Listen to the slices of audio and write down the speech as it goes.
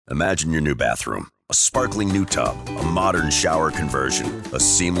Imagine your new bathroom. A sparkling new tub, a modern shower conversion, a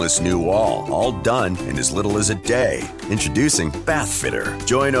seamless new wall, all done in as little as a day. Introducing Bath Fitter.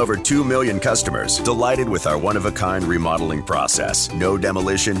 Join over 2 million customers delighted with our one-of-a-kind remodeling process. No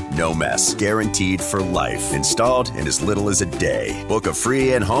demolition, no mess. Guaranteed for life. Installed in as little as a day. Book a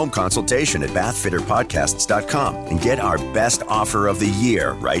free in-home consultation at bathfitterpodcasts.com and get our best offer of the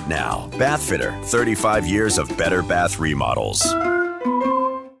year right now. Bath Fitter, 35 years of better bath remodels.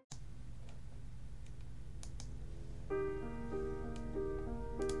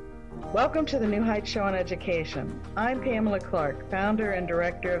 Welcome to the New Heights Show on Education. I'm Pamela Clark, founder and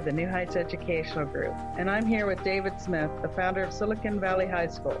director of the New Heights Educational Group, and I'm here with David Smith, the founder of Silicon Valley High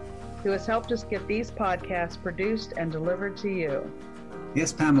School, who has helped us get these podcasts produced and delivered to you.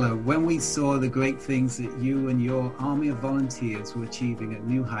 Yes, Pamela, when we saw the great things that you and your army of volunteers were achieving at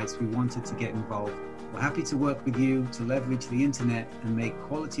New Heights, we wanted to get involved. We're happy to work with you to leverage the internet and make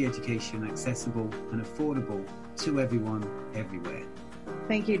quality education accessible and affordable to everyone, everywhere.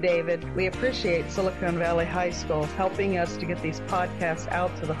 Thank you, David. We appreciate Silicon Valley High School helping us to get these podcasts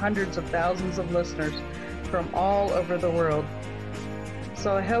out to the hundreds of thousands of listeners from all over the world.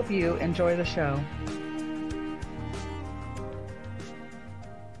 So I hope you enjoy the show.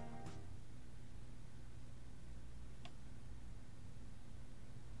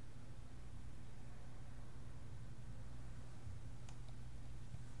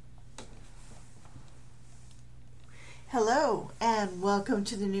 Hello, and welcome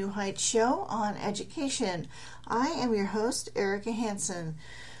to the New Heights Show on Education. I am your host, Erika Hanson.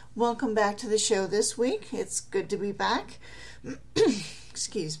 Welcome back to the show this week. It's good to be back.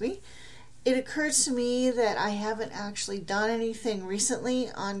 Excuse me. It occurs to me that I haven't actually done anything recently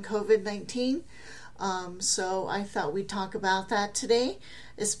on COVID-19, so I thought we'd talk about that today,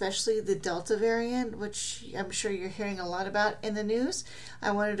 especially the Delta variant, which I'm sure you're hearing a lot about in the news.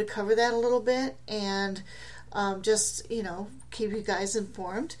 I wanted to cover that a little bit and keep you guys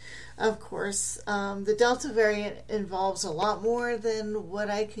informed. Of course, the Delta variant involves a lot more than what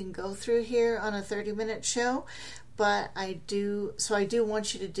I can go through here on a 30-minute show, but I do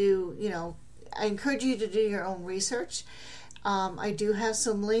want you to do, I encourage you to do your own research. I do have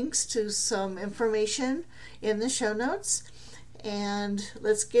some links to some information in the show notes, and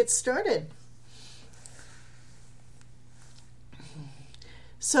let's get started.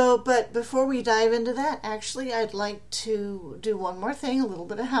 But before we dive into that, actually, I'd like to do one more thing, a little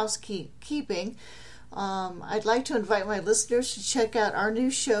bit of housekeeping. I'd like to invite my listeners to check out our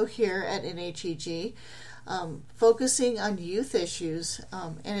new show here at NHEG, focusing on youth issues,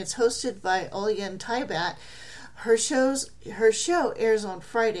 and it's hosted by Olyan Taibat. Her show airs on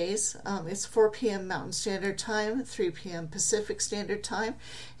Fridays. It's 4 p.m. Mountain Standard Time, 3 p.m. Pacific Standard Time,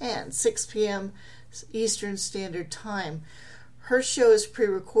 and 6 p.m. Eastern Standard Time. Her show is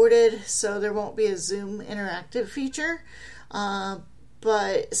pre-recorded, so there won't be a Zoom interactive feature,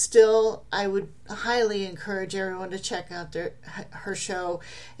 but still, I would highly encourage everyone to check out her show.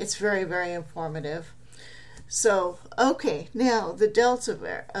 It's very, very informative. So, okay, now the Delta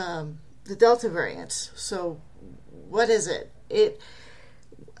variant. So, what is it?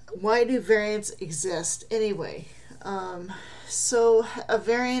 Why do variants exist anyway? So, a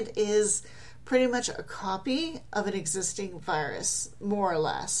variant is pretty much a copy of an existing virus, more or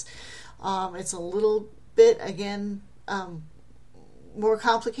less. It's a little bit, again, more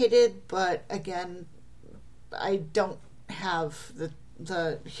complicated, but again, I don't have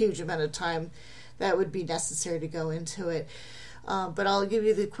the huge amount of time that would be necessary to go into it. But I'll give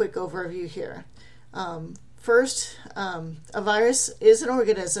you the quick overview here. First, a virus is an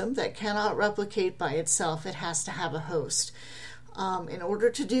organism that cannot replicate by itself. It has to have a host. In order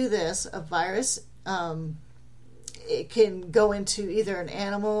to do this, a virus, it can go into either an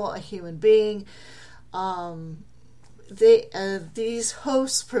animal, a human being. These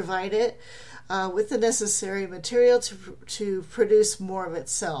hosts provide it with the necessary material to produce more of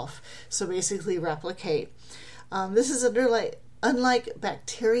itself, so basically replicate. This is unlike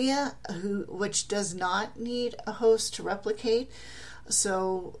bacteria, which does not need a host to replicate.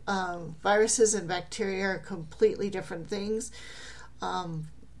 So viruses and bacteria are completely different things.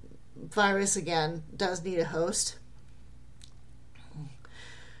 Virus, again, does need a host.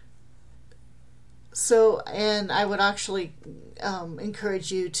 So, and I would actually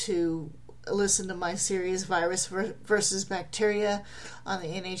encourage you to listen to my series, Virus versus Bacteria, on the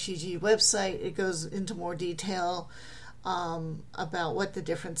NHEG website. It goes into more detail about what the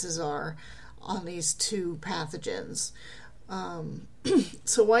differences are on these two pathogens.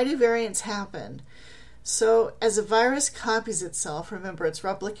 So why do variants happen? So as a virus copies itself, remember it's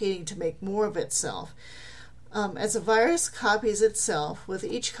replicating to make more of itself. as a virus copies itself, with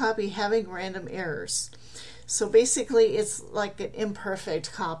each copy having random errors. So basically, it's like an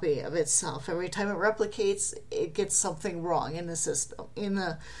imperfect copy of itself. Every time it replicates, it gets something wrong in the system, in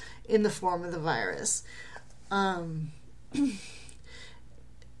the form of the virus.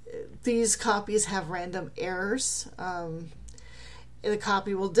 These copies have random errors. The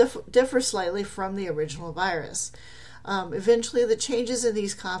copy will differ slightly from the original virus. Eventually, the changes in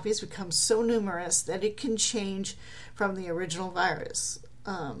these copies become so numerous that it can change from the original virus.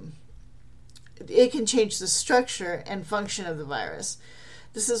 It can change the structure and function of the virus.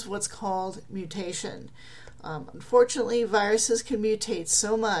 This is what's called mutation. Unfortunately, viruses can mutate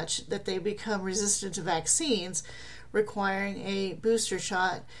so much that they become resistant to vaccines, requiring a booster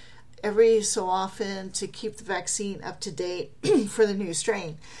shot every so often to keep the vaccine up to date for the new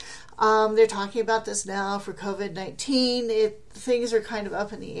strain. They're talking about this now for COVID-19. Things are kind of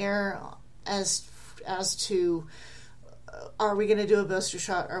up in the air as to are we going to do a booster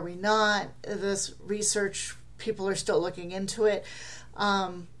shot? Are we not? This research, people are still looking into it.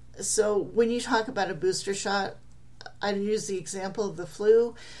 So when you talk about a booster shot, I use the example of the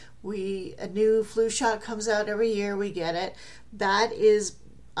flu. A new flu shot comes out every year. We get it. That is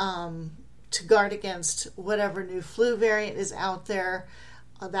to guard against whatever new flu variant is out there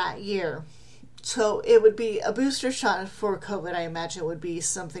that year. So it would be a booster shot for COVID. I imagine it would be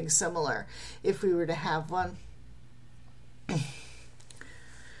something similar if we were to have one.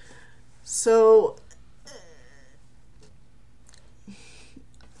 So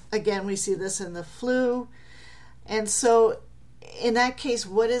again, we see this in the flu. And so in that case,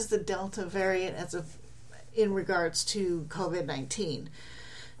 what is the Delta variant in regards to COVID-19?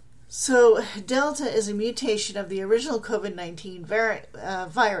 So Delta is a mutation of the original COVID-19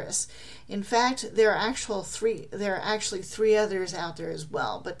 virus. In fact, there are actually three others out there as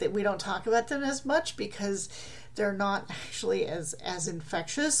well, but we don't talk about them as much because they're not actually as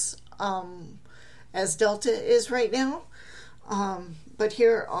infectious as Delta is right now. But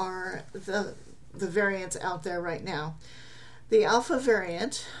here are the variants out there right now. The Alpha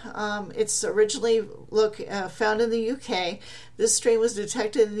variant, it's originally found in the UK. This strain was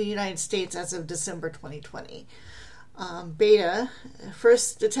detected in the United States as of December 2020. Beta,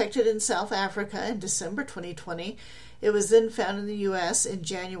 first detected in South Africa in December 2020. It was then found in the US in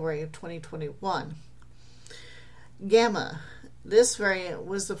January of 2021. Gamma, this variant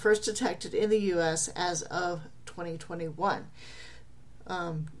was the first detected in the US as of 2021.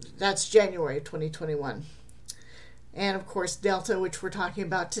 That's January of 2021. And of course, Delta, which we're talking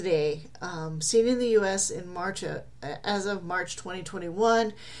about today, seen in the U.S. in March, as of March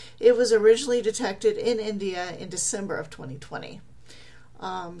 2021. It was originally detected in India in December of 2020.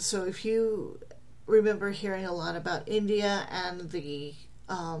 So if you remember hearing a lot about India and the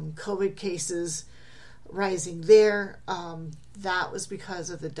COVID cases rising there, that was because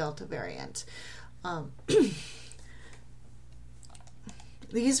of the Delta variant.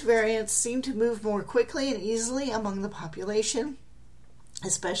 These variants seem to move more quickly and easily among the population,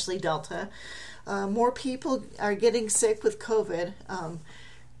 especially Delta. More people are getting sick with COVID.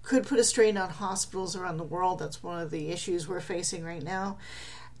 Could put a strain on hospitals around the world. That's one of the issues we're facing right now.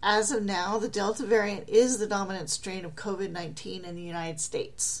 As of now, the Delta variant is the dominant strain of COVID-19 in the United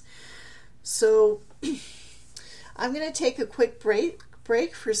States. So I'm going to take a quick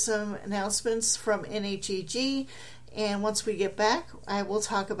break for some announcements from NHEG. And once we get back, I will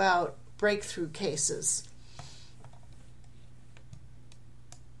talk about breakthrough cases.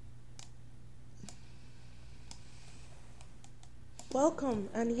 Welcome,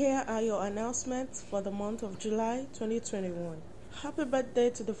 and here are your announcements for the month of July 2021. Happy birthday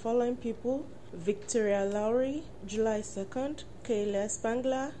to the following people: Victoria Lowry, July 2nd, Kayla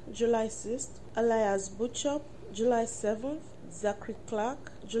Spangler, July 6th, Elias Butchop, July 7th, Zachary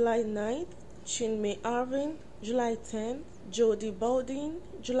Clark, July 9th, Chinmay Arvin, July 10th, Jody Baldwin,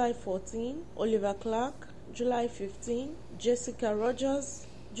 July 14th, Oliver Clark, July 15th, Jessica Rogers,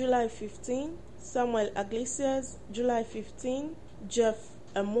 July 15th, Samuel Iglesias, July 15th, Jeff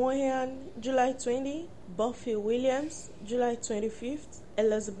Amoyan, July 20th, Buffy Williams, July 25th,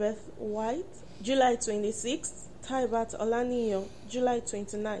 Elizabeth White, July 26th, Taibat Olaniyo, July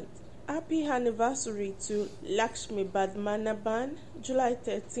 29th. Happy anniversary to Lakshmi Badmanaban, July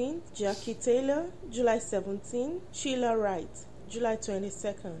 13th, Jackie Taylor, July 17th, Sheila Wright, July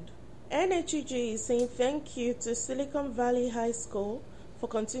 22nd. NHEG is saying thank you to Silicon Valley High School for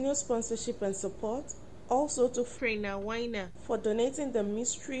continued sponsorship and support. Also to Frena Weiner for donating the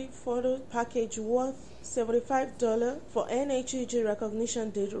mystery photo package worth $75 for NHEG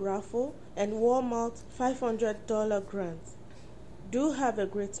Recognition Day raffle and Walmart $500 grant. Do have a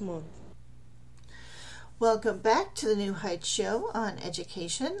great month. Welcome back to the New Heights Show on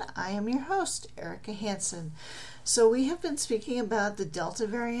Education. I am your host, Erika Hanson. So we have been speaking about the Delta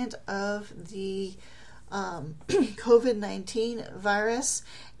variant of the COVID-19 virus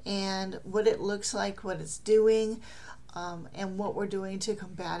and what it looks like, what it's doing, and what we're doing to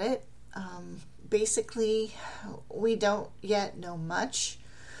combat it. Basically, we don't yet know much.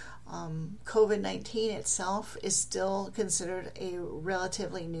 COVID-19 itself is still considered a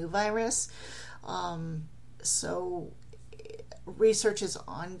relatively new virus. So research is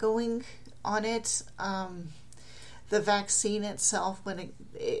ongoing on it. The vaccine itself, when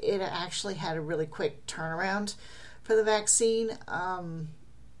it actually had a really quick turnaround for the vaccine, and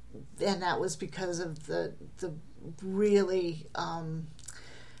that was because of the really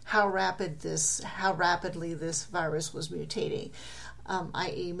how rapidly this virus was mutating,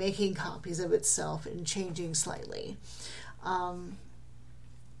 i.e. making copies of itself and changing slightly.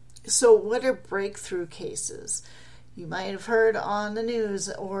 So what are breakthrough cases? You might have heard on the news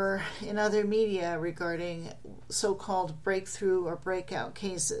or in other media regarding so-called breakthrough or breakout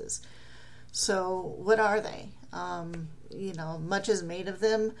cases. So what are they? Much is made of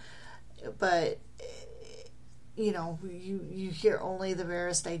them, but you hear only the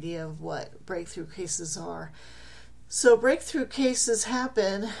rarest idea of what breakthrough cases are. So breakthrough cases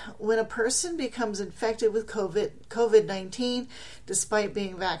happen when a person becomes infected with COVID-19 despite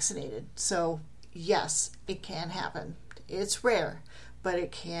being vaccinated. So yes, it can happen. It's rare, but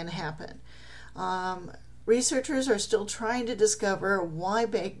it can happen. Researchers are still trying to discover why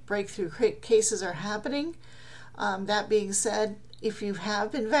breakthrough cases are happening. That being said, if you have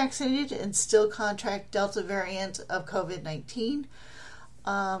been vaccinated and still contract Delta variant of COVID-19,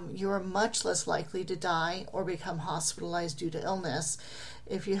 you are much less likely to die or become hospitalized due to illness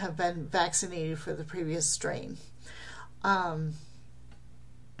if you have been vaccinated for the previous strain. I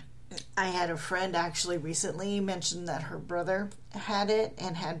had a friend actually recently mention that her brother had it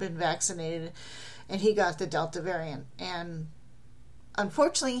and had been vaccinated, and he got the Delta variant. And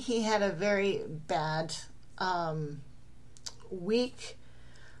unfortunately, he had a very bad week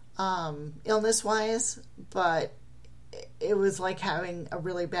illness-wise, but it was like having a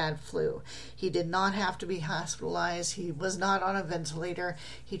really bad flu. He did not have to be hospitalized. He was not on a ventilator.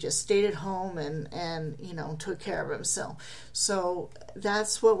 He just stayed at home and took care of himself. So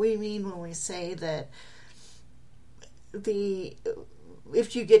that's what we mean when we say that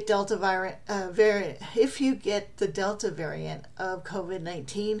if you get the Delta variant of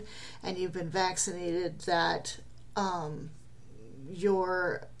COVID-19 and you've been vaccinated, that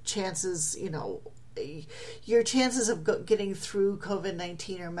your chances of getting through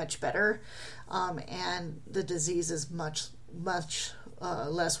COVID-19 are much better, and the disease is much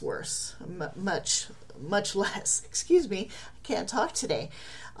less worse, much less, excuse me, I can't talk today,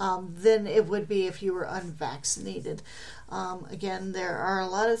 than it would be if you were unvaccinated. Again, there are a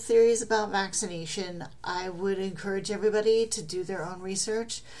lot of theories about vaccination. I would encourage everybody to do their own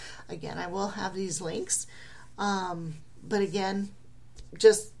research. Again, I will have these links, but again,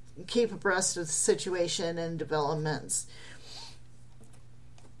 just keep abreast of the situation and developments.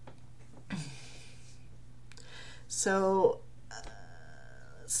 So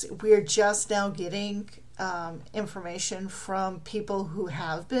we're just now getting information from people who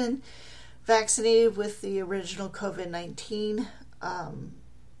have been vaccinated with the original COVID-19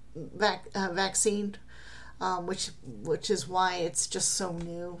 vaccine, which is why it's just so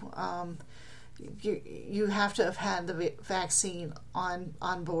new. You have to have had the vaccine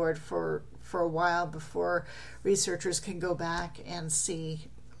on board for a while before researchers can go back and see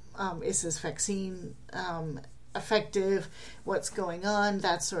is this vaccine effective, what's going on,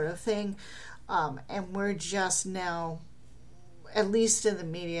 that sort of thing. And we're just now, at least in the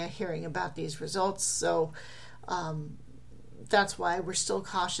media, hearing about these results. So that's why we're still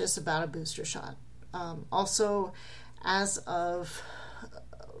cautious about a booster shot. Also, as of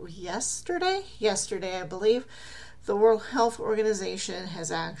yesterday, I believe, the World Health Organization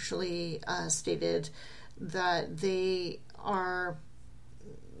has actually stated that they are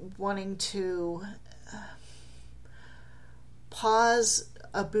wanting to pause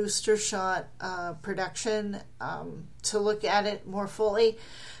a booster shot production to look at it more fully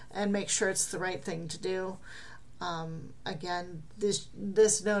and make sure it's the right thing to do. Again,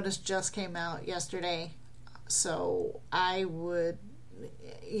 this notice just came out yesterday, so I would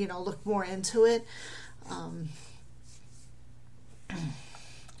look more into it.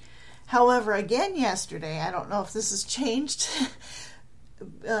 However, again yesterday, I don't know if this has changed,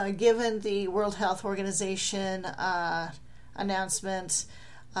 given the World Health Organization announcement,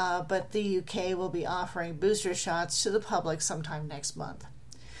 but the UK will be offering booster shots to the public sometime next month.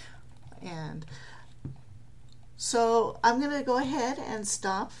 And So I'm going to go ahead and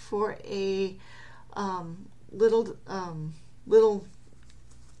stop for a little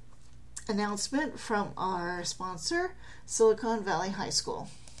announcement from our sponsor, Silicon Valley High School.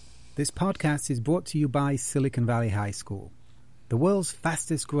 This podcast is brought to you by Silicon Valley High School, the world's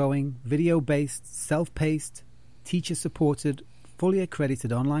fastest growing, video-based, self-paced, teacher-supported, fully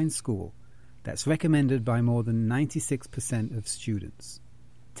accredited online school that's recommended by more than 96% of students.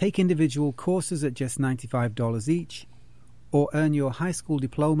 Take individual courses at just $95 each, or earn your high school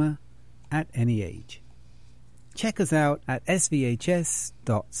diploma at any age. Check us out at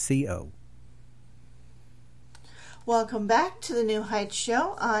svhs.co. Welcome back to the New Heights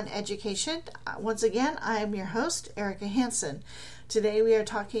Show on education. Once again, I am your host, Erika Hanson. Today we are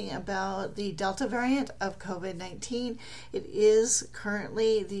talking about the Delta variant of COVID-19. It is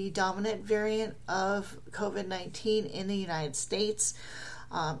currently the dominant variant of COVID-19 in the United States.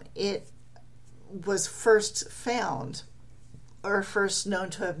 It was first found or first known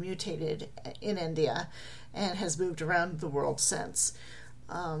to have mutated in India and has moved around the world since.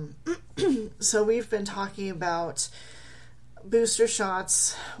 So we've been talking about booster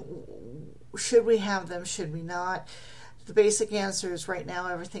shots. Should we have them? Should we not? The basic answer is right now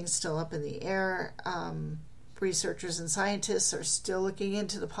everything's still up in the air. Researchers and scientists are still looking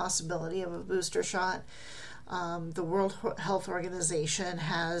into the possibility of a booster shot. The World Health Organization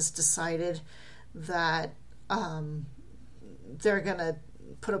has decided that they're going to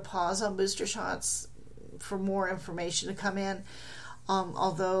put a pause on booster shots for more information to come in.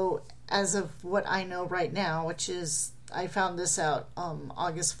 Although, as of what I know right now, which is, I found this out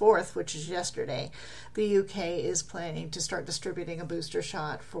August 4th, which is yesterday, the UK is planning to start distributing a booster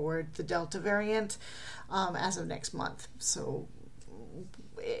shot for the Delta variant as of next month. So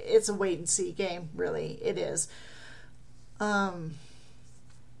it's a wait and see game, really. It is. The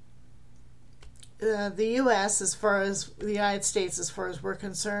U.S., as far as the United States, as far as we're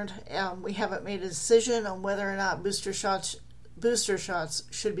concerned, we haven't made a decision on whether or not booster shots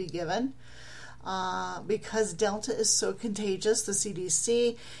should be given. Because Delta is so contagious, the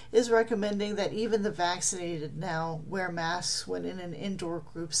CDC is recommending that even the vaccinated now wear masks when in an indoor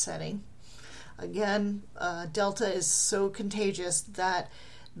group setting. Again, Delta is so contagious that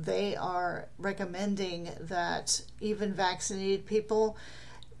they are recommending that even vaccinated people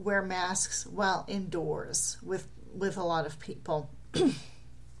wear masks while indoors with a lot of people.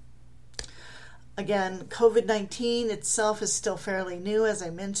 Again, COVID-19 itself is still fairly new, as I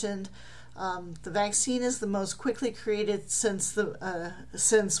mentioned. The vaccine is the most quickly created since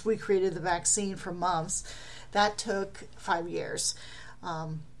we created the vaccine for mumps. That took 5 years.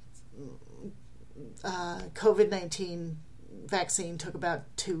 COVID-19 vaccine took about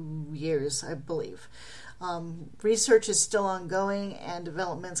 2 years, I believe. Research is still ongoing and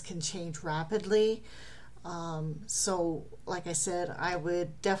developments can change rapidly. So, like I said, I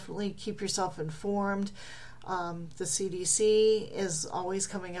would definitely keep yourself informed. The CDC is always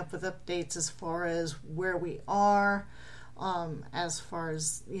coming up with updates as far as where we are, as far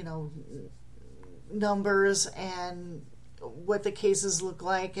as, numbers and what the cases look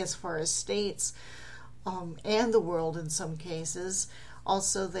like as far as states, and the world in some cases.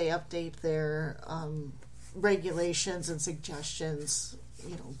 Also, they update their regulations and suggestions,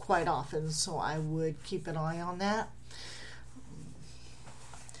 quite often, so I would keep an eye on that.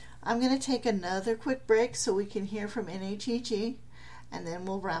 I'm going to take another quick break so we can hear from NHEG, and then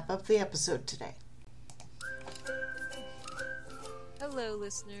we'll wrap up the episode today. Hello,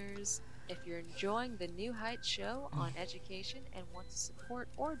 listeners. If you're enjoying the New Heights Show on education and want to support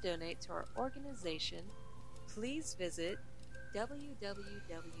or donate to our organization, please visit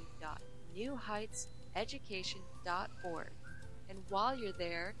www.newheightseducation.org. And while you're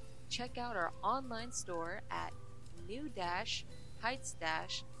there, check out our online store at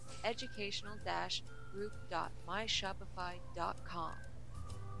new-heights-educational-group.myshopify.com.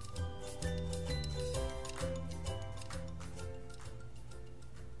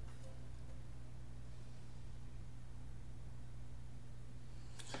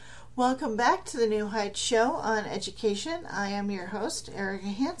 Welcome back to the New Heights Show on education. I am your host, Erika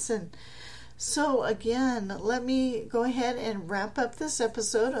Hanson. So again, let me go ahead and wrap up this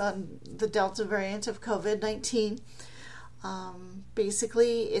episode on the Delta variant of COVID-19.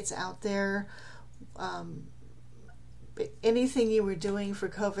 Basically, it's out there. Anything you were doing for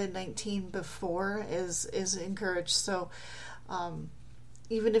COVID-19 before is encouraged. So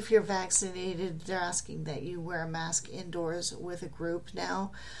even if you're vaccinated, they're asking that you wear a mask indoors with a group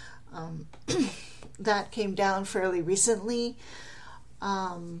now. That came down fairly recently.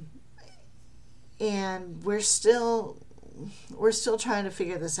 And we're still trying to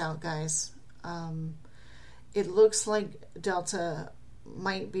figure this out, guys. it looks like Delta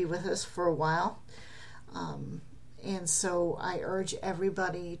might be with us for a while. And so I urge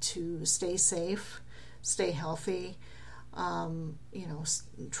everybody to stay safe, stay healthy,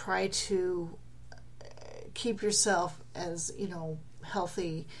 try to keep yourself as,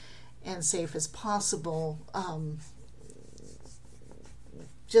 healthy and safe as possible.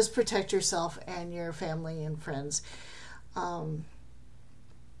 Just protect yourself and your family and friends.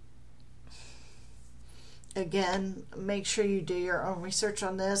 Again, make sure you do your own research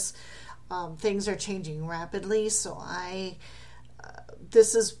on this. Things are changing rapidly, so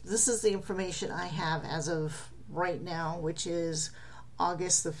this is the information I have as of right now, which is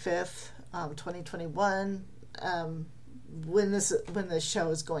August the 5th, 2021. When the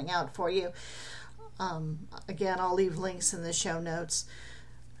show is going out for you. Again, I'll leave links in the show notes.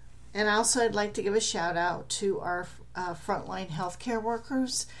 And also, I'd like to give a shout out to our frontline healthcare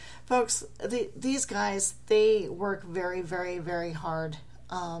workers. Folks, these guys, they work very, very, very hard.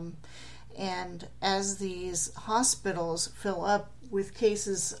 And as these hospitals fill up with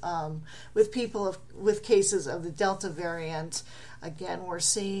cases, with people with cases of the Delta variant, again, we're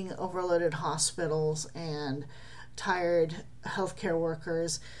seeing overloaded hospitals and tired healthcare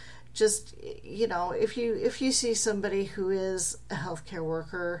workers. Just, if you see somebody who is a healthcare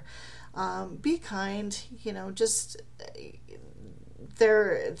worker, be kind. Just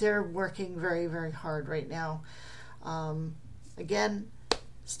they're working very, very hard right now. Again,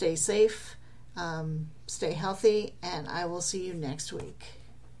 stay safe, stay healthy, and I will see you next week.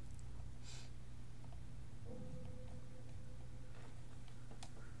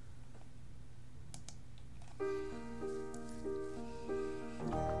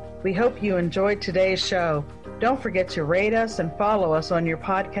 We hope you enjoyed today's show. Don't forget to rate us and follow us on your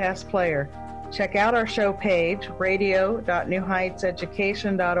podcast player. Check out our show page,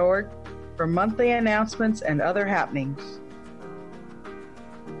 radio.newheightseducation.org, for monthly announcements and other happenings.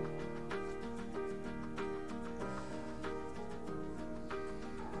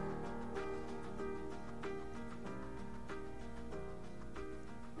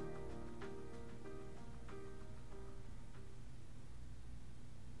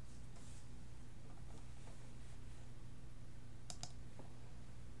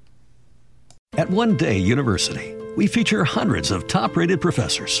 At One Day University, we feature hundreds of top-rated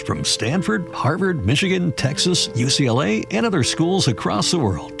professors from Stanford, Harvard, Michigan, Texas, UCLA, and other schools across the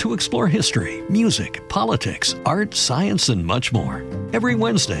world to explore history, music, politics, art, science, and much more. Every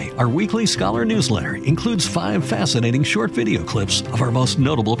Wednesday, our weekly scholar newsletter includes 5 fascinating short video clips of our most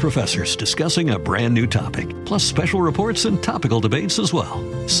notable professors discussing a brand new topic, plus special reports and topical debates as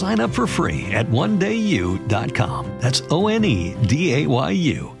well. Sign up for free at onedayu.com. That's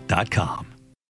ONEDAYU.com.